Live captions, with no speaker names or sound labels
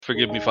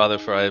Forgive me, Father,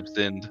 for I have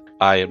sinned.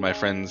 I and my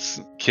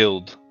friends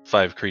killed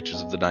 5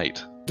 creatures of the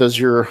night. Does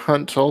your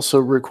hunt also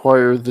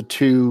require the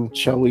 2,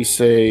 shall we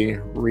say,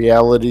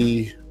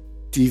 reality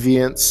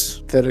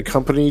deviants that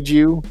accompanied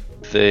you?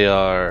 They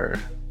are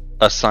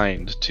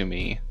assigned to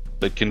me,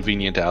 but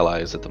convenient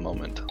allies at the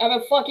moment. I'm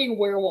a fucking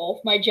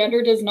werewolf. My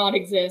gender does not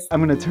exist. I'm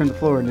gonna turn the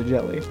floor into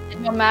jelly.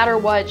 No matter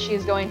what,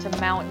 she's going to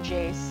mount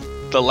Jace.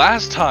 The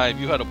last time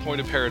you had a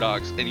point of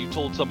paradox and you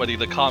told somebody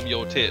to calm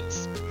your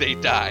tits, they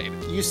died.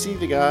 You see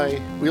the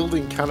guy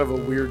wielding kind of a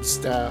weird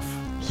staff.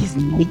 He's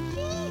naked.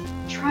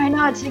 Try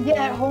not to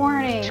get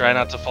horny. Try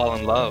not to fall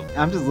in love.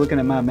 I'm just looking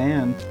at my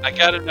man. I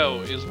gotta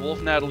know, is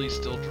Wolf Natalie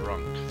still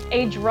drunk?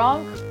 A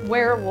drunk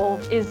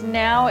werewolf is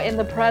now in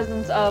the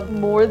presence of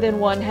more than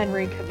one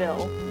Henry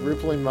Cavill.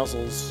 Rippling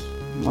muscles.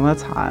 Well,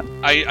 that's hot.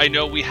 I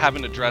know we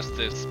haven't addressed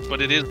this,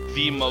 but it is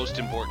the most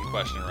important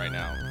question right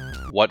now.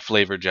 What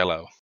flavor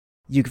Jell-O?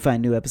 You can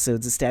find new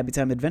episodes of Stabby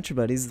Time Adventure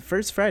Buddies the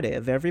first Friday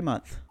of every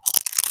month.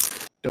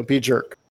 Don't be a jerk.